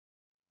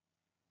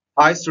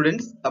Hi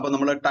students, അപ്പോൾ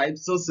നമ്മൾ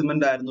types of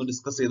cement ആയിരുന്നു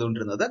ഡിസ്കസ്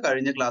ചെയ്തുകൊണ്ടിരുന്നത്.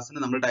 കഴിഞ്ഞ ക്ലാസ്സിൽ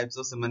നമ്മൾ ടൈപ്സ്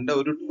ഓഫ് സിമന്റ്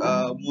ഒരു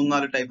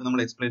 3-4 ടൈപ്പ് നമ്മൾ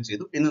എക്സ്പ്ലെയിൻ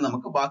ചെയ്തു. ഇന്ന്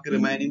നമുക്ക് ബാക്കി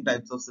റിമൈനിങ്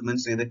ടൈപ്സ് ഓഫ്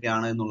സിമന്റ്സ്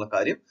ഏതൊക്കെയാണ് എന്നുള്ള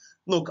കാര്യം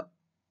നോക്കാം.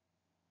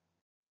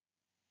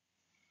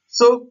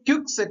 So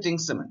quick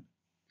setting cement.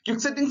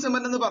 Quick setting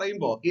cement എന്ന്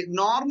പറയുമ്പോൾ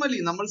നോർമലി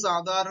നമ്മൾ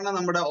സാധാരണ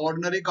നമ്മുടെ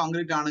ഓർഡിനറി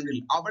കോൺക്രീറ്റ് ആണെങ്കിൽ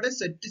അവിടെ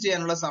സെറ്റ്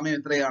ചെയ്യാനുള്ള സമയം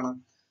എത്രയാണ്?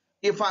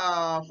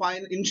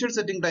 ഇനിഷ്യൽ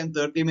സെറ്റിംഗ് ടൈം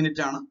 30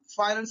 മിനിറ്റ് ആണ്,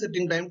 ഫൈനൽ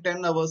സെറ്റിംഗ് ടൈം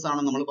 10 hours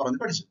ആണ് നമ്മൾ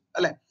പറഞ്ഞു പഠിച്ചു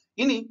അല്ലെ.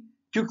 ഇനി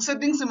ക്വിക്ക്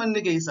സെറ്റിംഗ്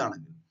സിമന്റിന്റെ കേസ്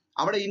ആണെങ്കിൽ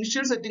അവിടെ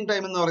ഇനിഷ്യൽ സെറ്റിംഗ്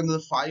ടൈം എന്ന്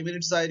പറയുന്നത് 5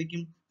 മിനിറ്റ്സ്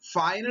ആയിരിക്കും,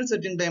 ഫൈനൽ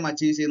സെറ്റിംഗ് ടൈം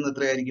അച്ചീവ് ചെയ്യുന്നത്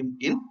എത്രയായിരിക്കും?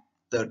 In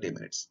 30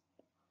 minutes.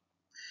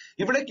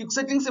 ഇവിടെ ക്വിക്ക്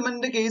സെറ്റിംഗ്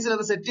സിമന്റിന്റെ കേസിൽ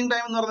അത് സെറ്റിംഗ്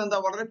ടൈം എന്ന് പറയുന്നത് എന്താ,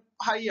 വളരെ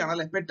ഹൈ ആണ്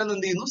അല്ലെ, പെട്ടെന്ന്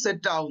എന്ത് ചെയ്യുന്നു,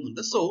 സെറ്റ്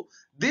ആവുന്നുണ്ട്. So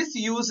this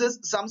uses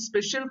some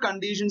special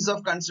conditions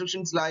of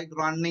constructions like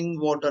running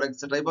water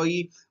etcetera. ഇപ്പൊ ഈ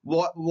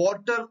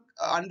വാട്ടർ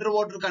അണ്ടർ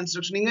വാട്ടർ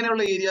കൺസ്ട്രക്ഷൻ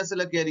ഇങ്ങനെയുള്ള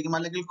ഏരിയാസിലൊക്കെ ആയിരിക്കും,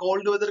 അല്ലെങ്കിൽ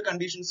കോൾഡ് വെതർ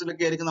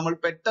കണ്ടീഷൻസിലൊക്കെ ആയിരിക്കും നമ്മൾ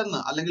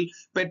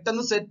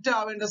പെട്ടെന്ന് സെറ്റ്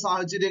ആവേണ്ട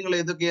സാഹചര്യങ്ങൾ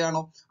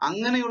ഏതൊക്കെയാണോ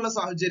അങ്ങനെയുള്ള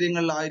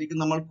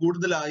സാഹചര്യങ്ങളിലായിരിക്കും നമ്മൾ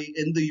കൂടുതലായി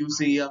എന്ത് യൂസ്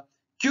ചെയ്യുക,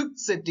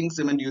 ക്വിക്ക് സെറ്റിംഗ്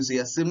സിമന്റ് യൂസ്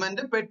ചെയ്യുക.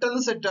 സിമന്റ്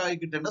പെട്ടെന്ന് സെറ്റ് ആയി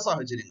കിട്ടേണ്ട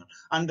സാഹചര്യങ്ങൾ,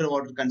 under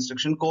water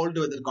construction, called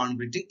weather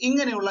concreting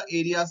ഇങ്ങനെയുള്ള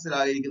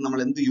ഏരിയാസിലായിരിക്കും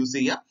നമ്മൾ എന്ത് യൂസ്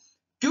ചെയ്യുക,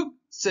 ക്വിക്ക്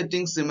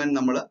സെറ്റിംഗ് സിമന്റ്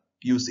നമ്മൾ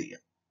യൂസ്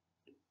ചെയ്യുക.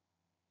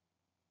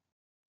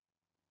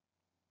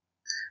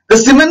 The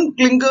cement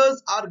clinkers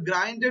are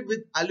grinded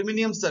with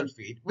aluminium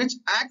sulphate which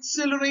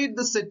accelerate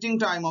the setting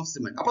time of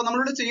cement. അപ്പോൾ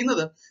നമ്മളിവിടെ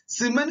ചെയ്യുന്നത്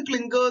സിമന്റ്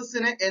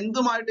ക്ലിങ്കേഴ്സിനെ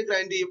എന്തുമായിട്ട്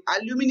ഗ്രൈൻഡ് ചെയ്യും?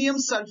 അലുമിനിയം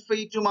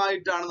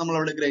സൾഫേറ്റുമായിട്ടാണ് നമ്മൾ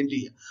അവിടെ ഗ്രൈൻഡ്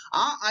ചെയ്യുക.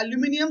 ആ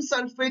അലുമിനിയം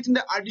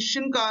സൾഫേറ്റിന്റെ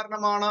അഡിഷൻ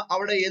കാരണമാണ്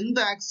അവിടെ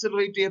എന്ത്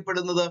ആക്സിലറേറ്റ്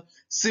ചെയ്യപ്പെടുന്നത്?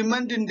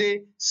 സിമന്റിന്റെ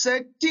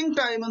സെറ്റിംഗ്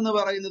ടൈം എന്ന്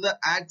പറയുന്നത്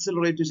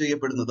ആക്സിലറേറ്റ്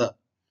ചെയ്യപ്പെടുന്നത്.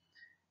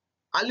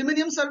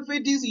 Aluminium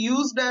sulphate is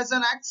used as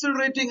an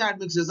accelerating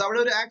admixture. അവിടെ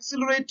ഒരു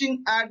accelerating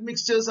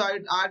admixture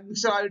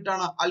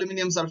ആയിട്ടാണ്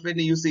അലുമിനിയം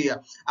സൾഫേറ്റ് യൂസ് ചെയ്യുക.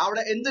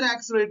 അവിടെ എന്തിനെ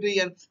ആക്സിലറേറ്റ്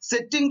ചെയ്യാൻ?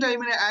 സെറ്റിംഗ്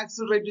ടൈമിനെ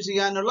ആക്സിലറേറ്റ്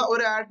ചെയ്യാനുള്ള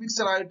ഒരു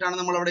admixture ആയിട്ടാണ്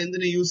നമ്മൾ അവിടെ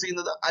എന്തിനെ യൂസ്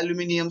ചെയ്യുന്നത്?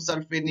 അലുമിനിയം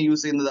സൾഫേറ്റിനെ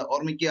യൂസ് ചെയ്യുന്നത്.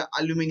 ഓർമ്മിക്കുക,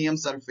 അലുമിനിയം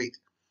സൾഫേറ്റ്.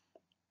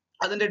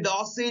 അതിന്റെ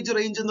ഡോസേജ്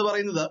റേഞ്ച് എന്ന്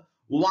പറയുന്നത്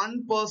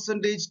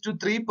 1% to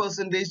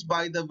 3%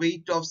 by the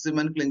weight of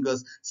cement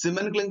clinkers.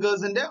 Cement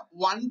clinkers ന്റെ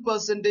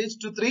 1%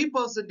 to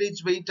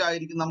 3% weight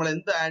ആയിരിക്കും നമ്മൾ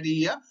എന്ത് ആഡ്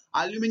ചെയ്യുക?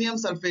 അലുമിനിയം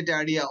സൾഫേറ്റ്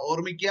ആഡ് ചെയ്യുക.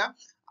 ഓർമ്മിക്കുക,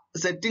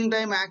 സെറ്റിംഗ്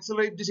ടൈം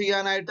ആക്സിലറേറ്റ്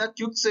ചെയ്യാനായിട്ട്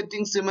ക്വിക്ക്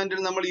സെറ്റിംഗ്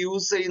സിമന്റിൽ നമ്മൾ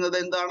യൂസ് ചെയ്യുന്നത്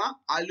എന്താണ്?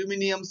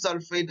 അലുമിനിയം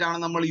സൾഫേറ്റ് ആണ്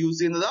നമ്മൾ യൂസ്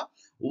ചെയ്യുന്നത്.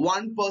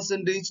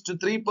 1% to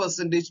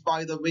 3%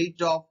 by the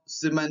weight of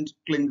cement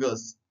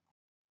clinkers.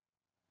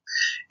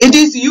 It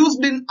is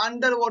used in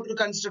underwater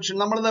construction.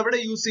 നമ്മൾ ഇത് എവിടെ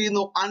യൂസ്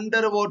ചെയ്യുന്നു?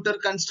 അണ്ടർ വാട്ടർ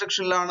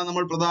കൺസ്ട്രക്ഷനിലാണ്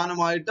നമ്മൾ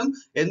പ്രധാനമായിട്ടും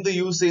എന്ത്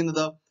യൂസ്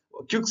ചെയ്യുന്നത്?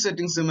 ക്വിക്ക്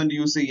സെറ്റിംഗ് സിമന്റ്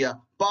യൂസ് ചെയ്യുക.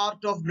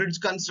 Part of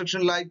bridge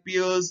construction like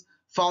Pierce,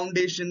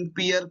 foundation,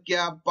 pier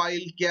cap,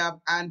 pile cap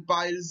and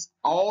piles,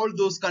 all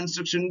those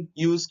construction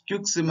use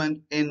quick cement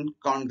in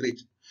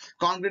concrete.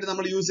 Concrete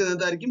നമ്മൾ യൂസ്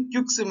ചെയ്യുന്നതായിരിക്കും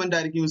quick cement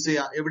ആയിരിക്കും use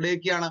ചെയ്യുക.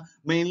 എവിടെയൊക്കെയാണ്?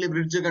 Mainly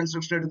bridge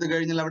construction എടുത്തു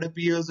കഴിഞ്ഞാൽ അവിടെ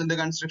പിയേഴ്സിന്റെ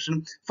construction,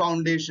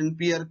 foundation,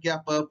 peer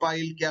cap,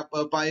 pile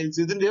cap, piles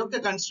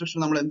ഇതിന്റെയൊക്കെ construction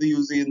നമ്മൾ എന്ത്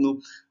യൂസ് ചെയ്യുന്നു?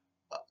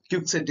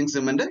 ക്വിക്ക് സെറ്റിംഗ്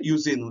സിമന്റ്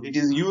യൂസ് ചെയ്യുന്നു.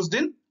 It is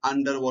used in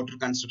under water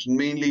construction,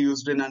 mainly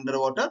used in under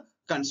water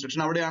construction.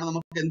 അവിടെയാണ്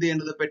നമുക്ക് എന്ത്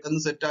ചെയ്യേണ്ടത്?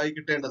 പെട്ടെന്ന് സെറ്റ് ആയി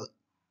കിട്ടേണ്ടത്.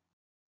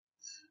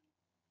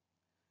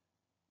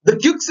 The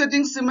quick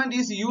setting cement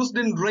is used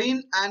in rain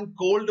and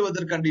cold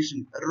weather condition.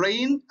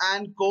 Rain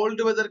and cold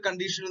weather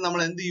condition നമ്മൾ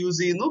എന്ത് use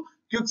ചെയ്യുന്നു?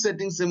 Quick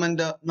setting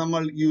cement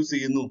നമ്മൾ യൂസ്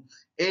ചെയ്യുന്നു.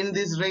 In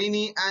this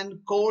rainy and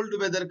cold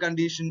weather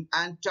condition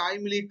and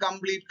timely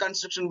complete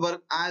construction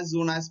work as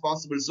soon as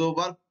possible. So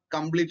work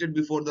completed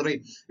before the rain.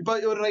 ഇപ്പൊ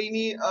ഒരു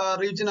rainy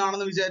region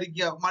ആണെന്ന്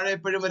വിചാരിക്കുക, മഴ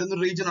എപ്പോഴും വരുന്ന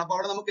റീജിയൻ. അപ്പൊ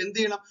അവിടെ നമുക്ക് എന്ത്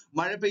ചെയ്യണം?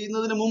 മഴ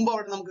പെയ്യുന്നതിന് മുമ്പ്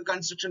അവിടെ നമുക്ക്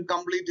കൺസ്ട്രക്ഷൻ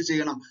കംപ്ലീറ്റ്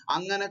ചെയ്യണം.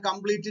 അങ്ങനെ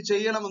കംപ്ലീറ്റ്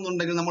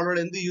ചെയ്യണമെന്നുണ്ടെങ്കിൽ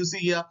നമ്മളവിടെ എന്ത് യൂസ്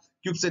ചെയ്യുക?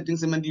 ക്വിക്ക്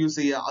സെറ്റിംഗ് സിമന്റ് യൂസ്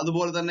ചെയ്യുക.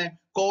 അതുപോലെ തന്നെ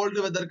കോൾഡ്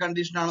വെതർ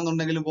കണ്ടീഷൻ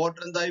ആണെന്നുണ്ടെങ്കിൽ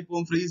വാട്ടർ എന്തായി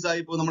പോകും? ഫ്രീസ്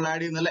ആയി പോകും നമ്മൾ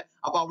ആഡ് ചെയ്യുന്നല്ലേ.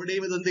 അപ്പൊ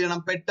അവിടെയും ഇത് എന്ത്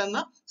ചെയ്യണം?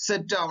 പെട്ടെന്ന്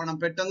സെറ്റ് ആവണം.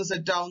 പെട്ടെന്ന്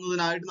സെറ്റ്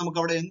ആവുന്നതിനായിട്ട്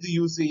നമുക്ക് അവിടെ എന്ത്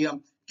യൂസ് ചെയ്യാം?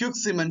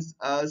 ക്വിക്ക്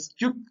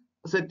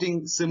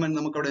സെറ്റിംഗ് സിമന്റ്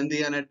നമുക്ക് അവിടെ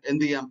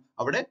എന്ത് ചെയ്യാം?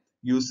 അവിടെ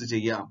യൂസ്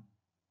ചെയ്യാം.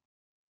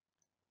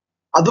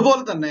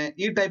 അതുപോലെ തന്നെ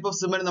ഈ ടൈപ്പ് ഓഫ്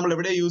സിമന്റ് നമ്മൾ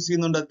എവിടെ യൂസ്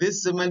ചെയ്യുന്നുണ്ട്? This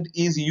cement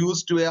is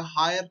used to A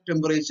higher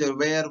temperature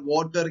wear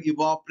water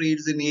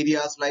ഇവാപറേറ്റ്സ് in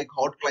areas like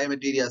hot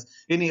climate areas.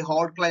 ഇനി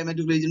ഹോട്ട്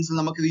ക്ലൈമറ്റ് റീജിയൻസിൽ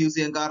നമുക്ക് ഇത് യൂസ്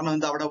ചെയ്യാം. കാരണം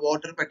എന്താ? അവിടെ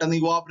വാട്ടർ പെട്ടെന്ന്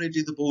ഇവാപറേറ്റ്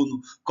ചെയ്ത് പോകുന്നു.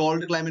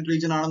 കോൾഡ് ക്ലൈമറ്റ്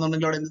റീജിയൻ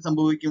ആണെന്നുണ്ടെങ്കിൽ അവിടെ എന്ത്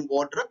സംഭവിക്കും?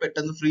 വാട്ടർ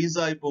പെട്ടെന്ന് ഫ്രീസ്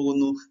ആയി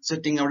പോകുന്നു.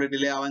 സെറ്റിംഗ് അവിടെ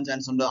ഡിലേ ആവാൻ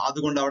ചാൻസ് ഉണ്ട്.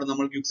 അതുകൊണ്ട് അവിടെ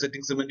നമ്മൾ ക്വിക്ക്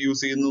സെറ്റിംഗ് സിമന്റ്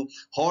യൂസ് ചെയ്യുന്നു.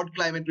 ഹോട്ട്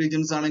ക്ലൈമറ്റ്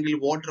റീജിയൻസ് ആണെങ്കിൽ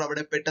വാട്ടർ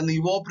അവിടെ പെട്ടെന്ന്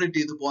ഇവാപറേറ്റ്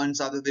ചെയ്ത് പോകാൻ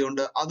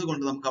സാധ്യതയുണ്ട്.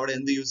 അതുകൊണ്ട് നമുക്ക് അവിടെ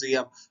എന്ത് യൂസ്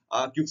ചെയ്യാം?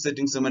 ക്വിക്ക്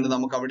സെറ്റിംഗ് സിമന്റ്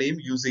നമുക്ക് അവിടെയും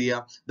യൂസ്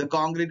ചെയ്യാം.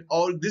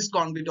 This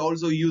concrete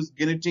also use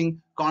granting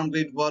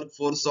concrete work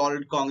for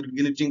solid concrete.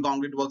 Granting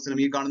concrete works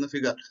ഈ കാണുന്ന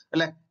ഫിഗർ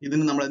അല്ലെ,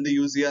 ഇതിന് നമ്മൾ എന്ത്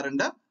യൂസ്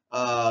ചെയ്യാറുണ്ട്?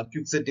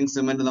 ക്വിക്ക് സെറ്റിംഗ്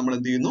സിമന്റ് നമ്മൾ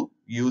എന്ത് ചെയ്യുന്നു?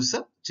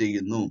 യൂസ്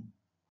ചെയ്യുന്നു.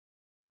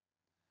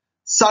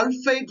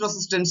 Sulphate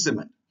resistant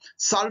cement.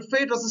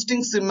 Sulphate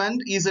resisting cement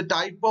is a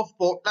type of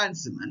Portland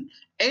cement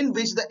in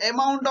which the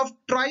amount of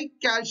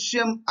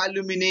tricalcium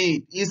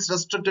aluminate is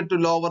restricted to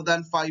lower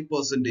than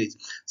 5%.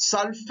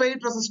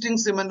 Sulphate resisting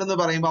cement എന്ന്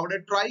പറയുമ്പോൾ അവിടെ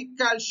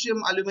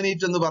tricalcium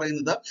aluminate എന്ന്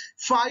പറയുന്നത്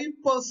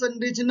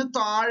 5%-ന്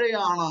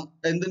താഴെയാണ്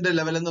എന്തിന്റെ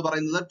ലെവൽ എന്ന്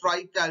പറയുന്നത്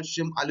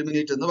tricalcium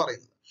aluminate എന്ന്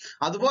പറയുന്നത്.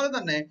 അതുപോലെ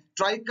തന്നെ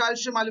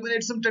tricalcium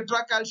aluminates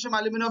tetracalcium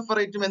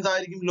aluminiferate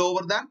എന്തായിരിക്കും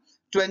lower than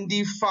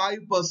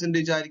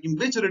 25% ആയിരിക്കും,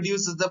 which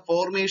reduces the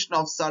formation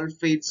of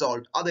sulphate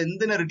salt. അത്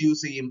എന്തിനെ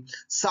reduce ചെയ്യും?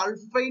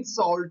 Sulphate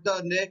salt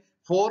ന്റെ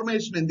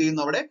formation എന്ത്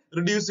ചെയ്യുന്നു? അവിടെ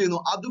reduce ചെയ്യുന്നു.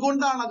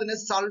 അതുകൊണ്ടാണ് അതിനെ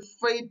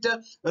sulphate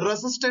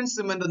resistant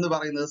cement എന്ന്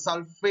പറയുന്നത്.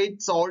 Sulphate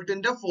salt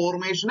ന്റെ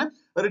formation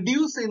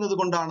reduce ചെയ്യുന്നത്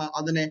കൊണ്ടാണ്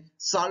അതിനെ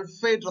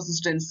sulphate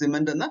resistant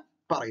cement എന്ന്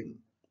പറയുന്നത്.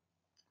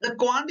 The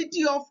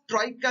quantity of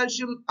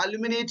tricalcium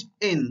aluminate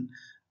in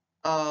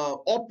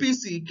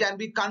OPC can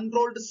be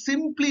controlled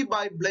simply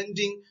by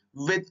blending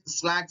with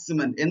slag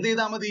cement. എന്ത്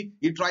ചെയ്താൽ മതി?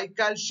 ഈ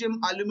tricalcium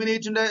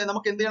aluminate ന്റെ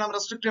നമുക്ക് എന്ത് ചെയ്യണം?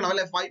 റെസ്ട്രിക്ട് ചെയ്യണം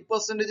അല്ലെ?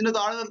 5%-ന്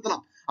താഴെ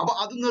നിർത്തണം. അപ്പൊ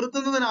അത്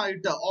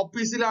നിർത്തുന്നതിനായിട്ട്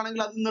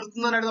OPC-ലാണെങ്കിൽ അത്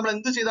നിർത്തുന്നതിനായിട്ട് നമ്മൾ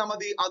എന്ത് ചെയ്താൽ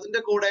മതി?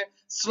 അതിന്റെ കൂടെ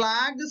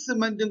slag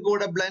cement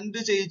കൂടെ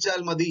ബ്ലെൻഡ്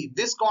ചെയ്യിച്ചാൽ മതി.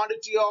 This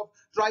quantity of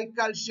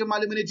tricalcium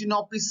aluminate in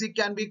OPC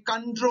can be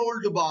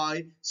controlled by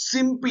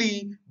simply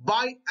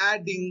by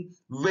adding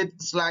with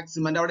slag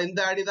cement. അവിടെ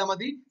എന്ത് ആഡ് ചെയ്താൽ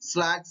മതി?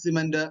 slag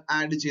cement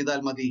ആഡ്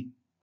ചെയ്താൽ മതി.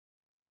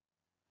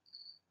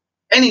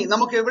 ഇനി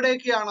നമുക്ക്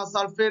എവിടെയൊക്കെയാണ്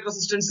സൾഫേറ്റ്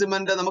റെസിസ്റ്റന്റ്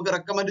സിമന്റ് നമുക്ക്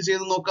റെക്കമെൻഡ്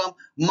ചെയ്ത് നോക്കാം.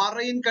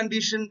 Marine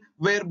condition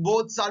where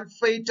both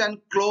sulphate and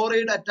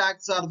chloride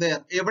attacks are there.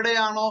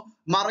 എവിടെയാണോ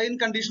മറൈൻ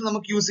കണ്ടീഷൻ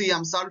നമുക്ക് യൂസ്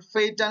ചെയ്യാം.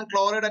 സൾഫേറ്റ് ആൻഡ്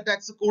ക്ലോറൈഡ്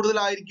അറ്റാക്സ്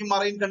കൂടുതലായിരിക്കും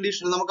മറൈൻ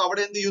കണ്ടീഷനിൽ. നമുക്ക്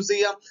അവിടെ എന്ത് യൂസ്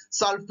ചെയ്യാം?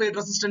 സൾഫേറ്റ്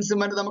റെസിസ്റ്റന്റ്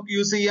സിമന്റ് നമുക്ക്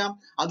യൂസ് ചെയ്യാം.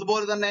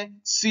 അതുപോലെ തന്നെ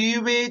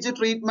സീവേജ്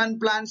ട്രീറ്റ്മെന്റ്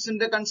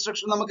പ്ലാന്റ്സിന്റെ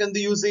കൺസ്ട്രക്ഷൻ നമുക്ക്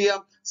എന്ത് യൂസ് ചെയ്യാം?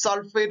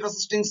 സൾഫേറ്റ്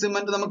റെസിസ്റ്റിംഗ്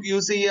സിമന്റ് നമുക്ക്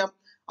യൂസ് ചെയ്യാം.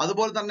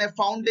 അതുപോലെ തന്നെ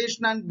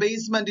foundation and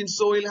basement in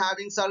soil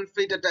having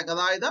sulphate attack,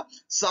 അതായത്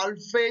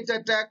സൾഫേറ്റ്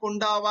അറ്റാക്ക്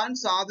ഉണ്ടാവാൻ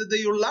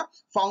സാധ്യതയുള്ള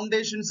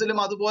ഫൗണ്ടേഷൻസിലും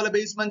അതുപോലെ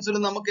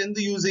ബേസ്മെന്റ്സിലും നമുക്ക് എന്ത്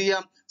യൂസ്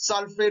ചെയ്യാം?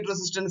 സൾഫേറ്റ്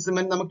റെസിസ്റ്റന്റ്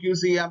സിമന്റ് നമുക്ക്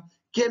യൂസ് ചെയ്യാം.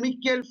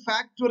 കെമിക്കൽ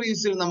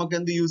ഫാക്ടറീസിൽ നമുക്ക്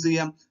എന്ത് യൂസ്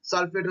ചെയ്യാം?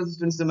 സൾഫേറ്റ്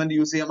റെസിസ്റ്റന്റ് സിമന്റ്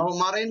യൂസ് ചെയ്യാം. അപ്പോൾ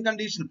മറൈൻ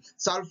കണ്ടീഷൻ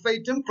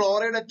സൾഫേറ്റും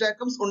ക്ലോറൈഡ്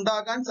അറ്റാക്കും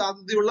ഉണ്ടാകാൻ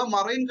സാധ്യതയുള്ള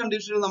മറൈൻ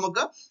കണ്ടീഷനിൽ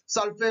നമുക്ക്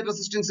സൾഫേറ്റ്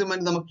റെസിസ്റ്റന്റ്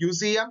സിമന്റ് നമുക്ക്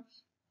യൂസ് ചെയ്യാം.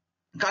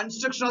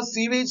 Construction of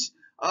sewage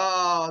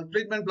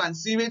treatment plant,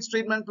 sewage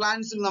treatment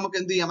പ്ലാന്റ്സിൽ നമുക്ക്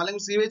എന്ത് ചെയ്യാം?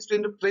 അല്ലെങ്കിൽ സീവേജ്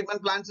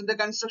ട്രീറ്റ്മെന്റ് പ്ലാന്റ്സിന്റെ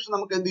കൺസ്ട്രക്ഷൻ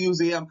നമുക്ക് എന്ത് യൂസ്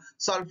ചെയ്യാം?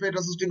 സൾഫേറ്റ്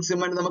റെസിസ്റ്റിംഗ്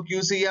സിമന്റ് നമുക്ക്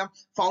യൂസ് ചെയ്യാം.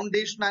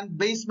 Foundation and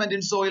basement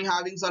in soil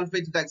having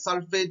sulphate attack,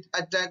 sulphate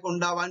attack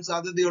ഉണ്ടാവാൻ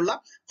സാധ്യതയുള്ള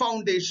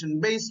ഫൗണ്ടേഷൻ,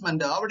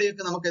 ബേസ്മെന്റ്,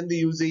 അവിടെയൊക്കെ നമുക്ക് എന്ത്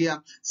യൂസ്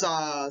ചെയ്യാം?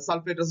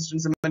 സൾഫേറ്റ്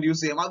റെസിസ്റ്റന്റ് സിമന്റ്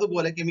യൂസ് ചെയ്യാം.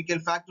 അതുപോലെ കെമിക്കൽ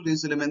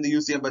ഫാക്ടറീസിലും എന്ത്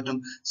യൂസ് ചെയ്യാൻ പറ്റും?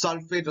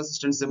 സൾഫേറ്റ്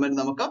റെസിസ്റ്റന്റ് സിമന്റ്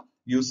നമുക്ക്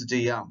യൂസ്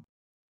ചെയ്യാം.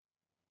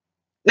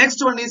 Next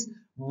one is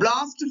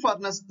blast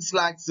furnace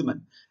slag cement.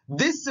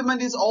 This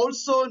cement is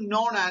also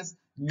known as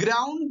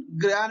ground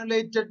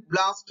granulated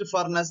blast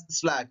furnace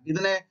slag.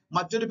 ഇതിനെ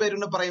മറ്റൊരു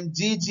പേരുകൊണ്ട് പറയും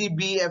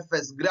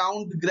GGBFS,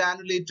 ground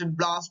granulated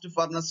blast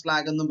furnace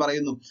slag എന്നും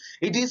പറയുന്നു.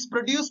 It is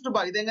produced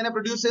by, ഇതെങ്ങനെ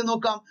produce ചെയ്ത്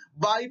നോക്കാം?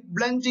 By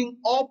blending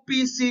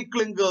OPC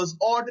clinkers,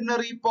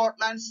 ordinary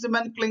Portland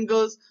cement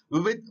clinkers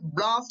with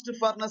blast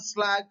furnace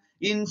slag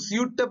in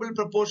suitable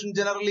proportion,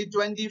 generally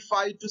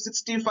 25 to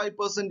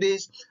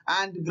 65%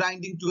 and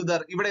grinding together.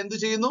 ഇവിടെ എന്ത്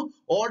ചെയ്യുന്നു?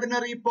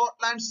 Ordinary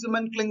Portland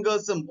cement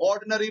ക്ലിങ്കേഴ്സും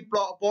ordinary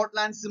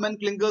Portland cement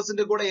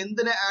ക്ലിങ്കേഴ്സിന്റെ കൂടെ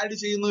എന്തിനെ add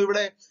ചെയ്യുന്നു?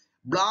 ഇവിടെ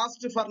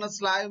ബ്ലാസ്റ്റ് ഫർണസ്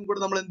സ്ലാഗും കൂടെ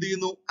നമ്മൾ എന്ത്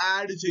ചെയ്യുന്നു?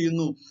 ആഡ്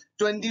ചെയ്യുന്നു.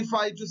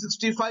 25 to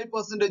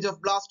 65% of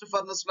blast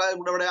furnace slag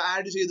കൂടെ ഇവിടെ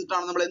ആഡ്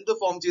ചെയ്തിട്ടാണ് നമ്മൾ എന്ത്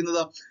ഫോം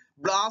ചെയ്യുന്നത്?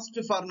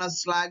 ബ്ലാസ്റ്റ് ഫർണസ്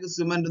സ്ലാഗ്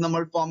സിമന്റ്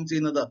നമ്മൾ ഫോം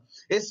ചെയ്യുന്നത്.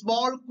 A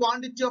small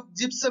quantity of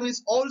gypsum is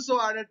also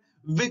added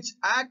which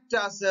act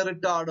as a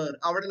retarder.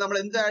 അവിടെ നമ്മൾ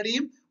എന്ത് ആഡ്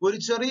ചെയ്യും? ഒരു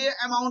ചെറിയ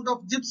എമൗണ്ട്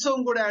ഓഫ്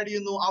ജിപ്സവും കൂടെ ആഡ്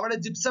ചെയ്യുന്നു. അവിടെ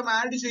ജിപ്സം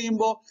ആഡ്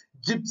ചെയ്യുമ്പോൾ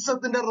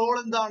ജിപ്സത്തിന്റെ റോൾ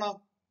എന്താണ്?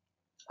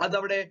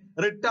 അതവിടെ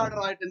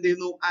റിട്ടാർഡർ ആയിട്ട് എന്ത്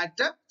ചെയ്യുന്നു?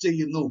 ആക്ട്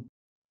ചെയ്യുന്നു.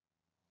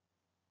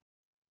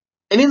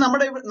 ഇനി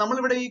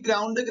നമ്മളിവിടെ ഈ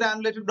ground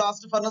granulated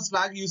blast furnace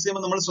slag use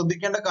ചെയ്യുമ്പോൾ നമ്മൾ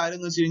ശ്രദ്ധിക്കേണ്ട കാര്യം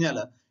എന്ന് വെച്ച് കഴിഞ്ഞാൽ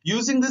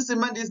using this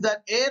cement is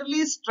that early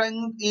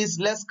strength is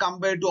less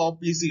compared to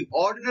OPC.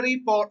 Ordinary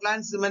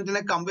Portland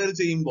സിമെന്റിനെ compare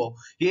ചെയ്യുമ്പോൾ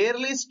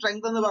എയർലി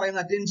സ്ട്രെങ്ത് എന്ന്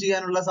പറയുന്ന അറ്റൈൻ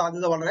ചെയ്യാനുള്ള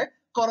സാധ്യത വളരെ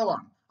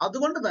കുറവാണ്.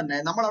 അതുകൊണ്ട് തന്നെ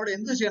നമ്മൾ അവിടെ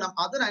എന്ത് ചെയ്യണം?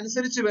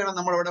 അതിനനുസരിച്ച് വേണം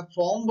നമ്മൾ അവിടെ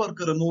ഫോം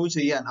വർക്ക് റിമൂവ്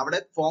ചെയ്യാൻ. അവിടെ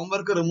ഫോം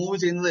വർക്ക് റിമൂവ്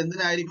ചെയ്യുന്നത്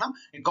എന്തിനായിരിക്കണം?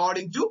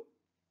 അക്കോർഡിംഗ് ടു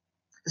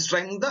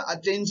സ്ട്രെങ്ത്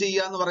അറ്റൈൻ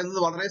ചെയ്യുക എന്ന് പറയുന്നത്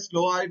വളരെ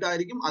സ്ലോ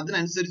ആയിട്ടായിരിക്കും.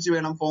 അതിനനുസരിച്ച്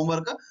വേണം ഫോം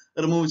വർക്ക്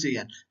റിമൂവ്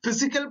ചെയ്യാൻ.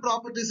 Physical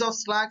properties of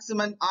slag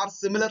cement are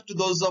similar to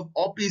those of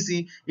OPC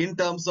in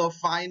terms of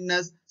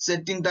ഫൈൻനെസ്,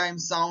 setting time,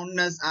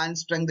 soundness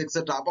and strength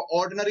etcetera. അപ്പൊ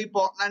ഓർഡിനറി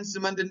പോർട്ട്ലാൻഡ്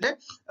സിമന്റിന്റെ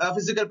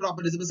ഫിസിക്കൽ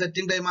പ്രോപ്പർട്ടീസ്, ഇപ്പൊ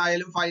സെറ്റിംഗ് ടൈം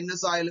ആയാലും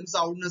ഫൈൻനെസ് ആയാലും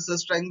സൗണ്ട്നെസ്,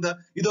 സ്ട്രെങ്ത്,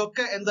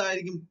 ഇതൊക്കെ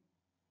എന്തായിരിക്കും?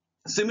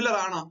 Similar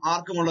ആണ്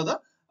ആർക്കുമുള്ളത്?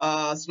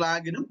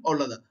 സ്ലാഗിനും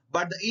ഉള്ളത്.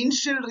 But the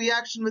initial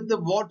reaction with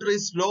the water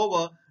is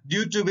slower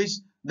due to which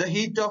the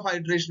heat of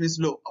hydration is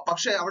low.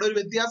 പക്ഷേ അവിടെ ഒരു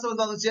വ്യത്യാസം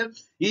എന്താണെന്ന് വെച്ചാൽ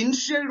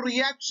ഇനിഷ്യൽ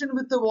റിയാക്ഷൻ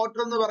വിത്ത് വാട്ടർ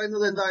എന്ന്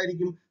പറയുന്നത്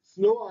എന്തായിരിക്കും?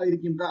 സ്ലോ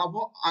ആയിരിക്കും.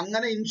 അപ്പൊ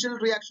അങ്ങനെ ഇനിഷ്യൽ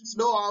റിയാക്ഷൻ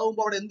സ്ലോ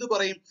ആകുമ്പോൾ അവിടെ എന്ത്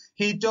പറയും?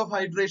 ഹീറ്റ് ഓഫ്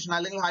ഹൈഡ്രേഷൻ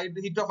അല്ലെങ്കിൽ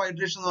ഹീറ്റ് ഓഫ്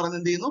ഹൈഡ്രേഷൻ എന്ന്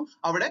പറയുന്നത് എന്ത് ചെയ്യുന്നു?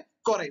 അവിടെ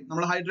കുറയും.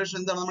 നമ്മൾ ഹൈഡ്രേഷൻ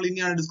എന്താണ് നമ്മൾ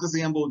ഇനിയാണ് ഡിസ്കസ്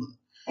ചെയ്യാൻ പോകുന്നത്.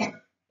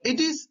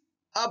 It is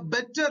a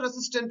better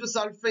resistant to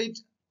sulphate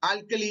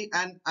alkali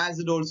and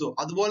acid also.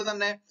 അതുപോലെ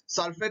തന്നെ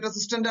സൾഫേറ്റ്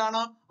റെസിസ്റ്റന്റ്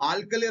ആണ്,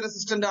 ആൽക്കലി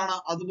റെസിസ്റ്റന്റ് ആണ്,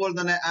 അതുപോലെ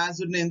തന്നെ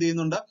ആസിഡിനെ എന്ത്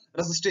ചെയ്യുന്നുണ്ട്,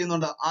 റെസിസ്റ്റ്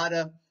ചെയ്യുന്നുണ്ട്.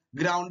 ആര്?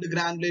 Ground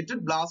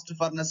granulated blast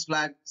furnace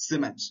slag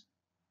cement.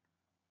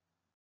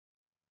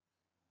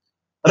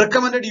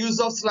 Recommended use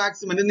of slag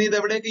cement. ഇന്ന് ഇത്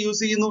എവിടെയൊക്കെ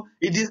യൂസ് ചെയ്യുന്നു?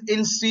 It is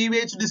in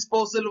sewage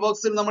disposal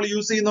works ൽ നമ്മൾ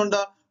യൂസ്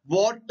ചെയ്യുന്നുണ്ട്,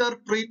 വാട്ടർ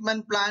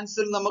ട്രീറ്റ്മെന്റ്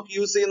പ്ലാന്റ്സിൽ നമുക്ക്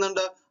യൂസ്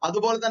ചെയ്യുന്നുണ്ട്.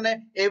 അതുപോലെ തന്നെ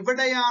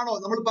എവിടെയാണോ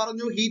നമ്മൾ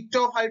പറഞ്ഞു ഹീറ്റ്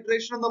ഓഫ്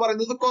ഹൈഡ്രേഷൻ എന്ന്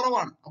പറയുന്നത്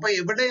കുറവാണ്, അപ്പൊ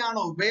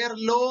എവിടെയാണോ where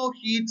low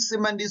heat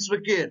cement is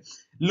required,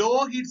 law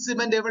heat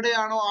cement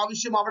എവിടെയാണോ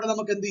ആവശ്യം അവിടെ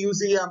നമുക്ക് എന്ത്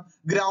യൂസ് ചെയ്യാം?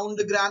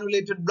 Ground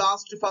granulated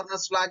blast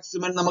furnace slag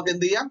cement നമുക്ക്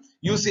എന്ത് ചെയ്യാം?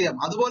 യൂസ് ചെയ്യാം.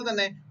 അതുപോലെ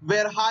തന്നെ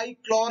where high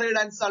chloride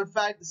and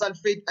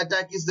sulfate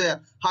attack is there,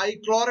 high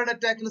chloride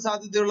അറ്റാക്കിന്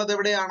സാധ്യതയുള്ളത്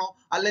എവിടെയാണോ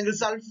അല്ലെങ്കിൽ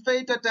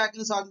സൾഫേറ്റ്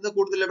അറ്റാക്കിന് സാധ്യത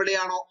കൂടുതൽ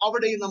എവിടെയാണോ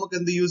അവിടെയും നമുക്ക്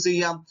എന്ത് യൂസ്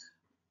ചെയ്യാം?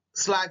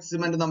 സ്ലാഗ്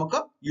സിമെന്റ് നമുക്ക്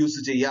യൂസ്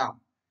ചെയ്യാം.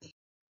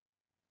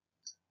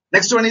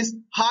 Next one is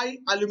high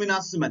alumina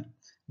cement.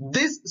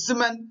 This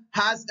cement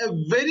has a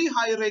very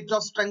high rate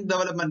of strength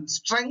development.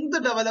 Strength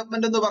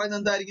development എന്ന് പറയുന്നത്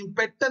എന്തായിരിക്കും?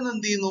 പെട്ടെന്ന്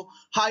എന്ത് ചെയ്യുന്നു?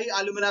 high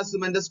alumina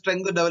cement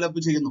strength develop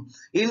ചെയ്യുന്നു.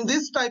 In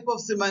this type of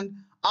cement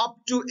up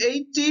to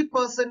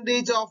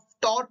 80% of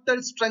total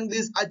strength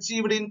is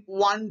achieved in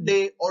one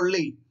day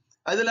only.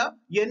 അതില്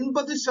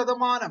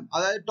 80%,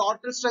 അതായത്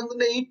total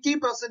സ്ട്രെങ്ത്തിന്റെ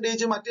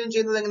 80% attain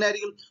ചെയ്യുന്നത്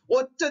എങ്ങനെയായിരിക്കും?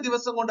 ഒറ്റ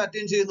ദിവസം കൊണ്ട്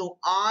അറ്റൈൻ ചെയ്യുന്നു.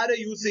 ആരെ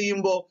യൂസ്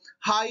ചെയ്യുമ്പോ?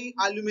 ഹൈ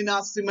അലുമിന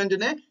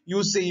സിമെന്റിനെ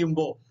യൂസ്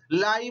ചെയ്യുമ്പോ.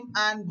 Lime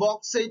and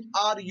bauxite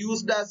are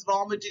used as raw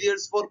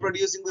materials four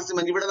producing the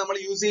cement. ഇവിടെ നമ്മൾ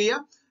യൂസ് ചെയ്യുക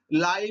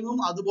ലൈമും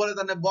അതുപോലെ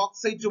തന്നെ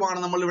ബോക്സൈറ്റുമാണ്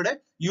നമ്മൾ ഇവിടെ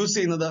യൂസ്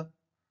ചെയ്യുന്നത്.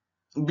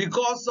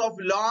 Because of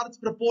large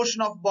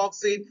proportion of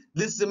bauxite,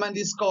 this cement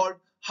is called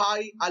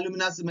high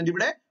alumina cement.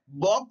 ഇവിടെ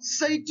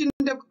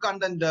ബോക്സൈറ്റിന്റെ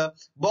കണ്ടന്റ്,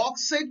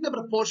 ബോക്സൈറ്റിന്റെ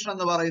പ്രപ്പോർഷൻ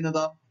എന്ന്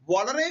പറയുന്നത്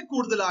വളരെ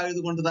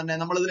കൂടുതലായതുകൊണ്ട് തന്നെ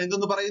നമ്മൾ ഇതിനെ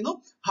എന്തെന്ന് പറയുന്നു?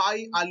 ഹൈ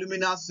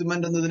അലുമിന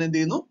സിമെന്റ് എന്നതിനെ എന്ത്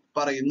ചെയ്യുന്നു?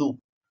 പറയുന്നു.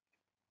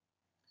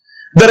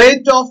 The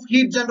rate of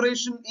heat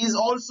generation is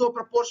also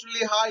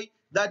proportionally high,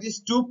 that is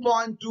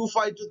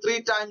 2.25 to 3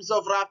 times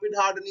of rapid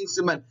hardening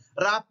cement.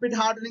 Rapid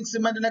hardening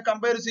cement നെ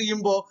കമ്പയർ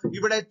ചെയ്യുമ്പോൾ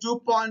ഇവിടെ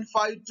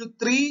 2.5 to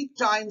 3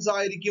 times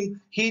ആയിരിക്കും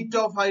heat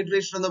of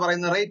hydration എന്ന്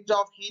പറയുന്നത്. Rate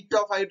of heat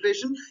of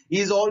hydration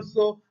is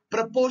also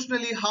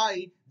proportionally high,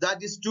 that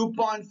is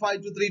 2.5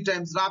 to 3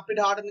 times. Rapid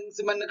hardening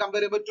cement നെ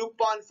compare ചെയ്യുമ്പോൾ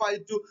 2.5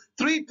 to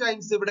 3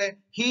 times ഇവിടെ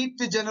heat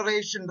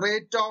generation,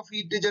 rate of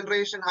heat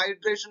generation,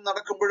 hydration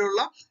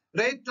നടക്കുമ്പോഴുള്ള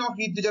rate of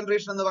heat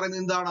generation എന്ന്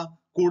പറയുന്നത് എന്താണ്?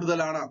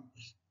 കൂടുതലാണ്.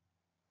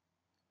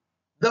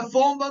 The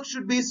formwork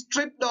should be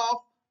stripped off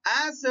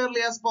as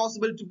early as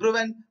possible to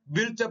prevent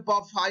built up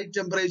of high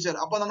temperature.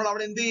 അപ്പോൾ നമ്മൾ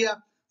അവിടെ എന്ത് ചെയ്യുക?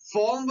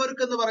 ഫോം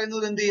വർക്ക് എന്ന്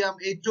പറയുന്നത് എന്ത് ചെയ്യാം?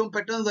 ഏറ്റവും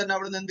പെട്ടെന്ന് തന്നെ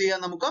അവിടെ നിന്ന് എന്ത് ചെയ്യാം?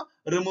 നമുക്ക്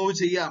റിമൂവ്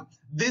ചെയ്യാം.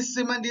 This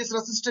cement is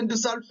resistant to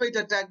sulphate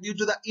attack due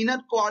to the inner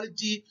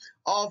quality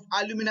of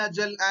alumina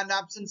gel and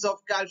absence of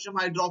calcium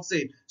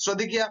hydroxide.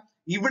 ശ്രദ്ധിക്കുക,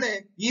 ഇവിടെ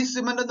ഈ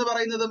സിമെന്റ് എന്ന്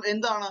പറയുന്നതും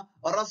എന്താണ്?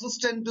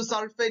 റെസിസ്റ്റന്റ് ടു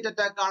സൾഫേറ്റ്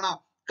അറ്റാക്ക് ആണ്.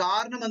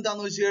 കാരണം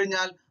എന്താന്ന് വെച്ച്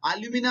കഴിഞ്ഞാൽ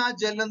അലുമിന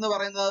ജെൽ എന്ന്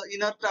പറയുന്നത്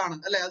ഇനർട്ട് ആണ്,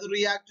 അല്ലെ? അത്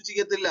റിയാക്ട്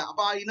ചെയ്യത്തില്ല.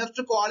 അപ്പൊ ആ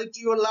ഇനർട്ട്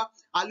ക്വാളിറ്റി ഉള്ള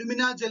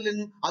അലുമിന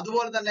ജെല്ലിനും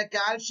അതുപോലെ തന്നെ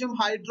കാൽഷ്യം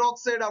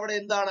ഹൈഡ്രോക്സൈഡ് അവിടെ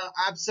എന്താണ്?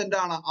 ആബ്സെന്റ്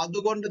ആണ്.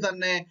 അതുകൊണ്ട്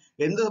തന്നെ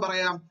എന്ത്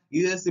പറയാം?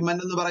 ഈ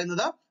സിമെന്റ് എന്ന്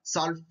പറയുന്നത്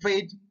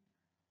സൾഫേറ്റ്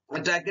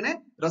അറ്റാക്കിനെ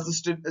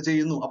റെസിസ്റ്റ്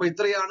ചെയ്യുന്നു. അപ്പൊ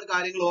ഇത്രയാണ്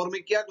കാര്യങ്ങൾ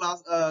ഓർമ്മിക്കുക.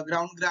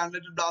 Ground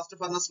granulated blast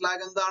furnace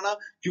slag എന്താണ്?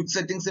 ക്വിക്ക്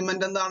സെറ്റിംഗ്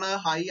സിമെന്റ് എന്താണ്?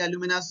 ഹൈ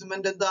അലുമിന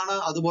സിമെന്റ് എന്താണ്?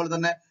 അതുപോലെ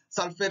തന്നെ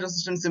സൾഫേറ്റ്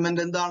റെസിസ്റ്റന്റ്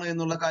സിമെന്റ് എന്താണ്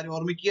എന്നുള്ള കാര്യം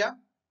ഓർമ്മിക്കുക.